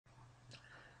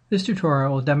This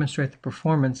tutorial will demonstrate the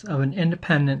performance of an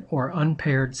independent or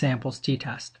unpaired samples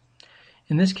t-test.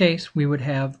 In this case, we would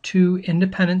have two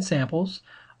independent samples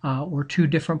or two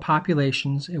different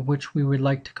populations in which we would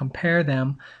like to compare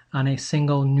them on a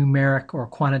single numeric or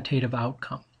quantitative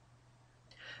outcome.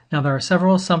 Now, there are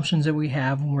several assumptions that we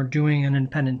have when we're doing an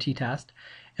independent t-test,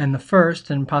 and the first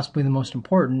and possibly the most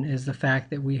important is the fact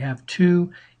that we have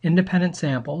two independent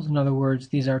samples. In other words,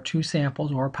 these are two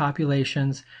samples or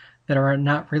populations that are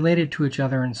not related to each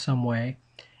other in some way,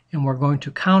 and we're going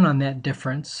to count on that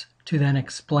difference to then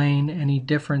explain any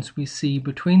difference we see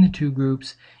between the two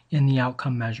groups in the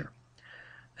outcome measure.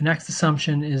 The next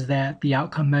assumption is that the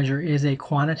outcome measure is a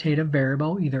quantitative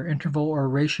variable, either interval or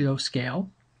ratio scale.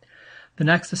 The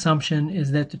next assumption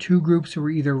is that the two groups were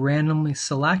either randomly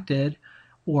selected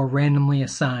or randomly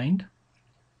assigned.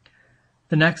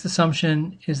 The next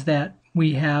assumption is that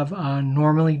we have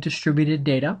normally distributed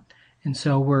data, and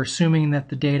so we're assuming that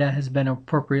the data has been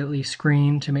appropriately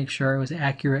screened to make sure it was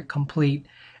accurate, complete,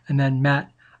 and then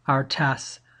met our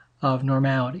tests of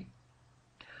normality.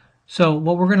 So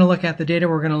what we're going to look at, the data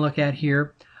we're going to look at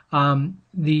here,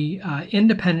 the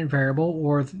independent variable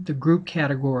or the group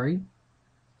category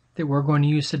that we're going to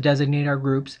use to designate our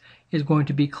groups is going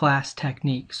to be class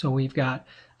technique. So we've got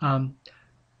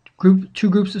two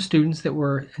groups of students that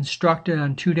were instructed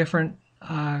on two different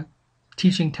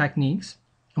teaching techniques,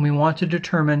 and we want to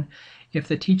determine if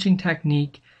the teaching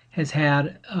technique has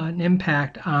had an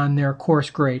impact on their course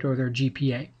grade or their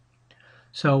GPA.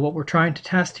 So what we're trying to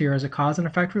test here is a cause and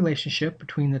effect relationship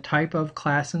between the type of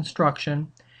class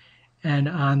instruction and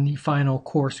on the final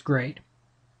course grade.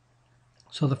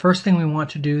 So the first thing we want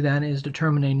to do then is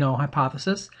determine a null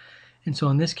hypothesis. And so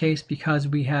in this case, because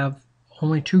we have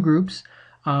only two groups,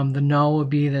 the null would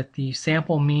be that the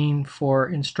sample mean for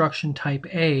instruction type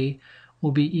A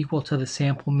will be equal to the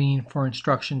sample mean for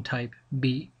instruction type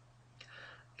B.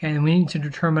 Okay, and we need to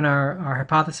determine our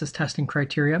hypothesis testing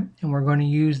criteria, and we're going to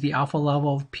use the alpha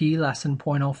level of p less than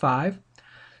 0.05.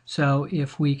 So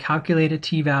if we calculate a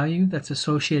t-value that's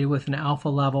associated with an alpha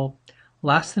level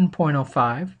less than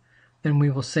 0.05, then we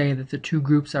will say that the two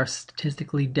groups are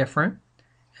statistically different,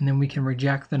 and then we can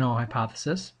reject the null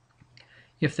hypothesis.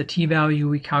 If the t-value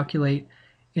we calculate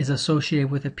is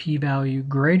associated with a p-value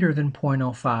greater than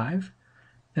 0.05,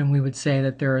 then we would say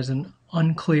that there is an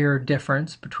unclear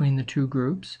difference between the two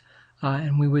groups,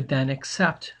 and we would then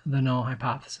accept the null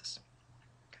hypothesis.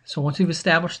 So once we've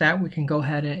established that, we can go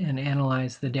ahead and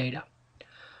analyze the data.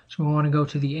 So we want to go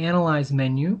to the Analyze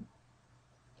menu,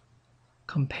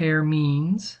 Compare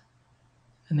Means,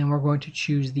 and then we're going to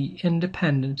choose the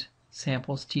Independent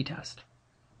Samples t-test.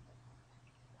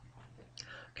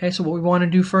 Okay, so what we want to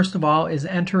do first of all is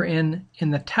enter in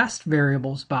the test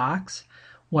variables box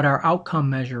what our outcome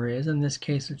measure is. In this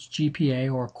case, it's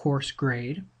GPA or course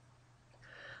grade.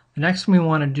 The next thing we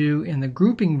want to do in the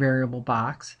grouping variable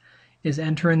box is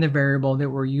enter in the variable that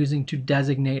we're using to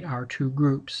designate our two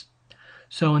groups.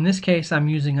 So in this case, I'm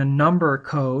using a number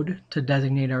code to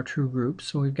designate our two groups.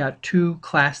 So we've got two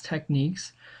class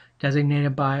techniques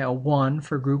designated by a 1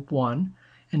 for group 1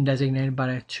 and designated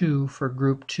by a 2 for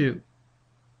group 2.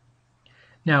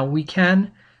 Now we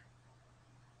can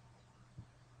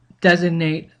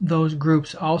designate those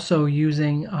groups also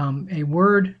using a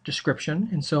word description,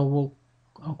 and so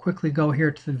I'll quickly go here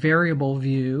to the variable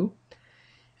view,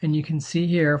 and you can see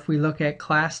here if we look at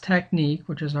class technique,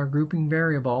 which is our grouping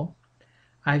variable,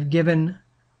 I've given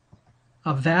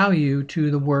a value to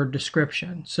the word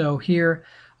description. So here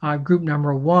group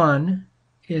number 1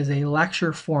 is a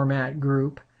lecture format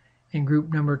group, and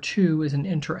group number 2 is an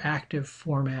interactive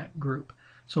format group.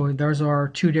 So those are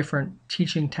two different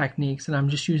teaching techniques, and I'm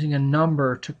just using a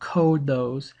number to code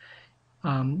those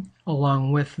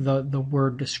along with the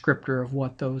word descriptor of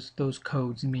what those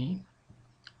codes mean.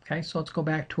 Okay, so let's go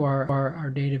back to our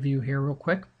data view here real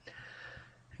quick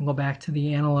and go back to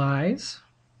the Analyze.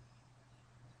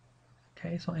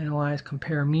 Okay, so Analyze,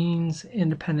 Compare Means,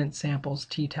 Independent Samples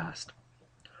t-test.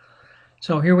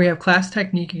 So here we have class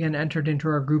technique again entered into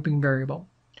our grouping variable.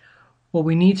 What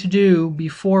we need to do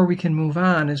before we can move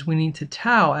on is we need to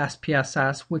tell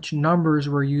SPSS which numbers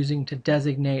we're using to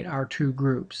designate our two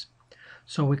groups.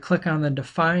 So we click on the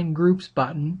Define Groups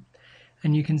button,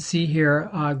 and you can see here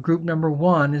group number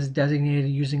 1 is designated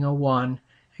using a 1,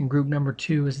 and group number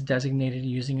 2 is designated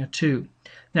using a 2.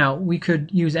 Now we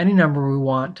could use any number we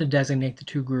want to designate the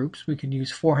two groups. We could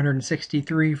use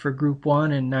 463 for group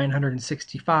 1 and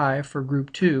 965 for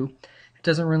group 2. It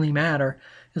doesn't really matter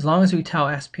as long as we tell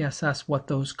SPSS what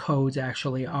those codes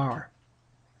actually are.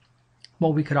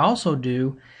 What we could also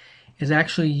do is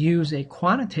actually use a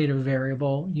quantitative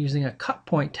variable using a cut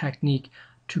point technique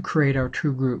to create our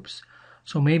two groups.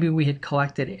 So maybe we had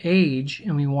collected age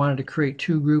and we wanted to create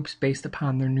two groups based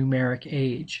upon their numeric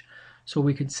age. So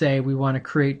we could say we want to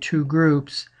create two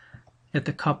groups at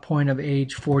the cut point of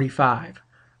age 45.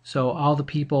 So all the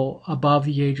people above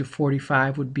the age of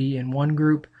 45 would be in one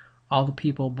group, all the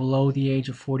people below the age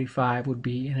of 45 would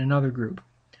be in another group.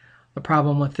 The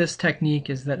problem with this technique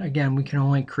is that, again, we can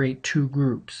only create two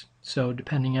groups. So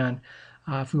depending on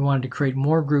if we wanted to create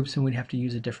more groups, then we'd have to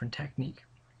use a different technique.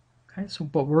 Okay,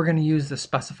 but we're going to use the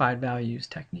specified values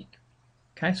technique.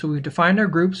 Okay, so we've defined our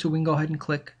group, so we can go ahead and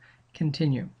click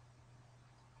continue.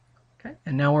 Okay,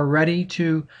 and now we're ready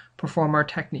to perform our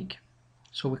technique.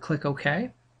 So we click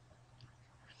OK.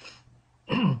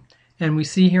 And we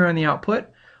see here on the output,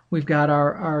 we've got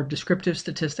our descriptive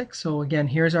statistics. So again,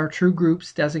 here's our true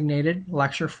groups designated,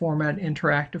 lecture format,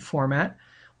 interactive format.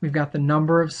 We've got the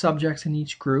number of subjects in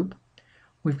each group.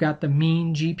 We've got the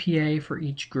mean GPA for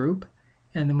each group.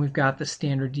 And then we've got the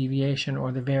standard deviation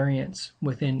or the variance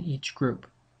within each group.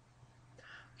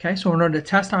 Okay, so in order to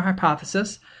test our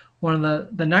hypothesis, one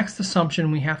of the next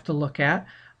assumption we have to look at,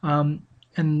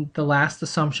 and the last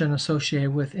assumption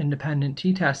associated with independent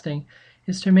t-testing,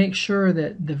 is to make sure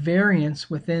that the variance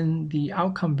within the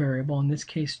outcome variable, in this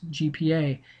case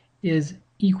GPA, is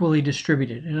equally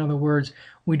distributed. In other words,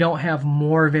 we don't have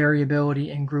more variability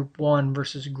in group 1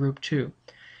 versus group 2.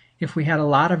 If we had a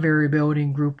lot of variability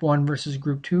in group 1 versus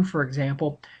group 2, for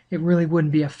example, it really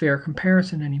wouldn't be a fair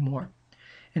comparison anymore.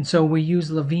 And so we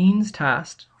use Levene's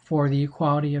test for the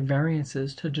equality of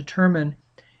variances to determine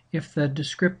if the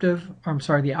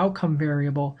the outcome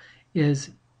variable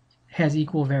has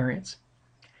equal variance.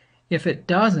 If it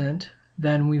doesn't,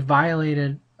 then we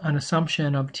violated an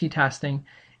assumption of t-testing,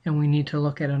 and we need to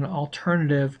look at an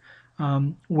alternative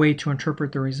way to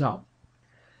interpret the result.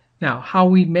 Now, how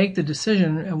we make the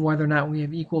decision of whether or not we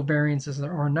have equal variances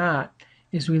or not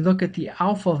is we look at the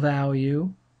alpha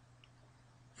value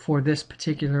for this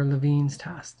particular Levene's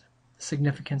test,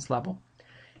 significance level.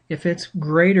 If it's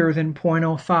greater than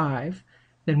 0.05,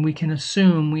 then we can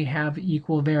assume we have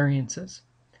equal variances.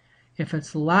 If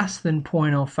it's less than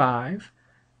 0.05,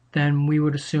 then we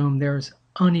would assume there's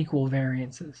unequal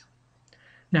variances.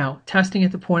 Now, testing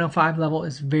at the 0.05 level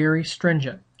is very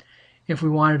stringent. If we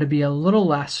wanted to be a little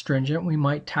less stringent, we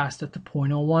might test at the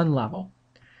 0.01 level.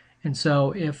 And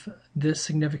so if this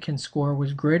significance score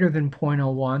was greater than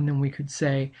 0.01, then we could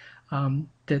say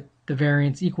that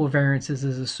the equal variances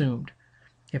is assumed.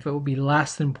 If it would be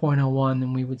less than 0.01,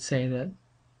 then we would say that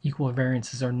equal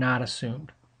variances are not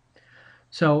assumed.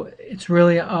 So it's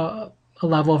really a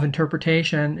level of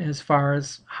interpretation as far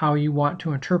as how you want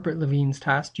to interpret Levene's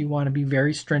test. You want to be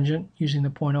very stringent using the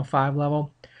 0.05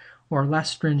 level, or less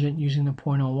stringent using the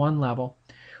 0.01 level.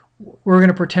 We're going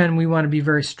to pretend we want to be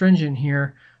very stringent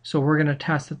here, so we're going to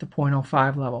test at the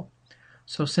 0.05 level.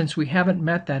 So since we haven't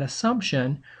met that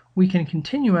assumption, we can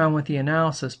continue on with the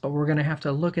analysis, but we're going to have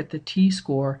to look at the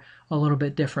t-score a little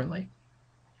bit differently.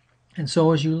 And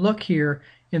so as you look here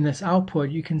in this output,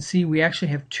 you can see we actually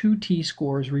have two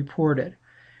t-scores reported.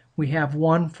 We have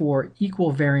one for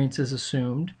equal variances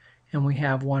assumed, and we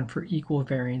have one for equal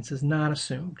variances not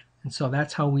assumed. And so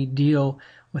that's how we deal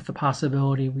with the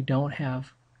possibility we don't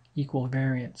have equal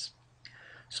variance.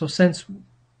 So since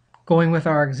going with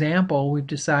our example, we've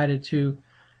decided to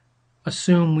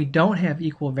assume we don't have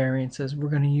equal variances, we're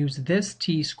going to use this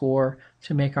t-score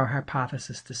to make our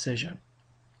hypothesis decision.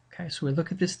 Okay, so we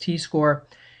look at this t-score,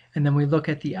 and then we look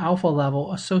at the alpha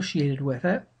level associated with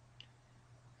it,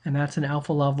 and that's an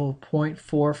alpha level of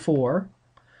 0.44.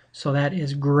 So that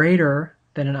is greater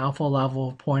than an alpha level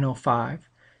of 0.05.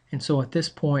 And so at this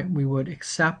point, we would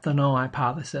accept the null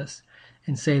hypothesis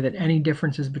and say that any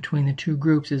differences between the two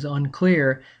groups is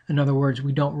unclear. In other words,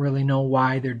 we don't really know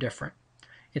why they're different.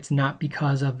 It's not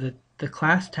because of the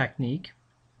class technique.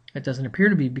 It doesn't appear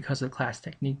to be because of the class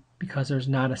technique, because there's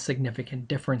not a significant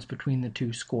difference between the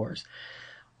two scores.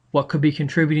 What could be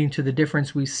contributing to the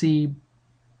difference we see,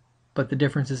 but the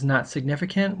difference is not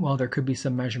significant? Well, there could be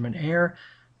some measurement error.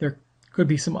 There could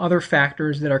be some other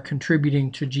factors that are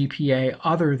contributing to GPA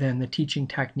other than the teaching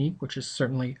technique, which is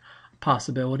certainly a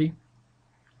possibility.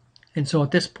 And so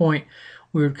at this point,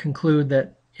 we would conclude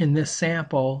that in this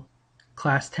sample,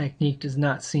 class technique does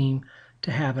not seem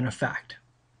to have an effect.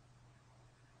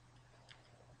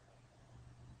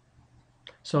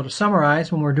 So to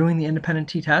summarize, when we're doing the independent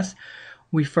t-test,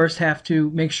 we first have to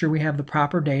make sure we have the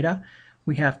proper data.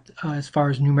 We have, as far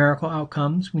as numerical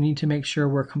outcomes, we need to make sure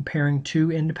we're comparing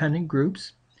two independent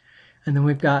groups. And then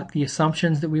we've got the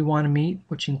assumptions that we want to meet,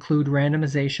 which include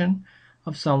randomization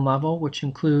of some level, which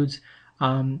includes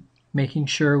making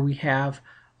sure we have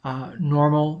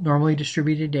normally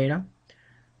distributed data.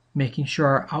 making sure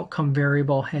our outcome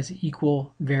variable has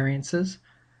equal variances,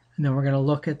 and then we're going to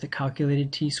look at the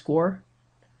calculated t-score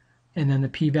and then the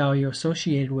p-value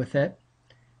associated with it,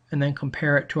 and then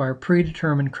compare it to our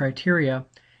predetermined criteria,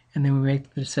 and then we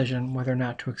make the decision whether or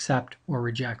not to accept or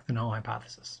reject the null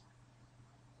hypothesis.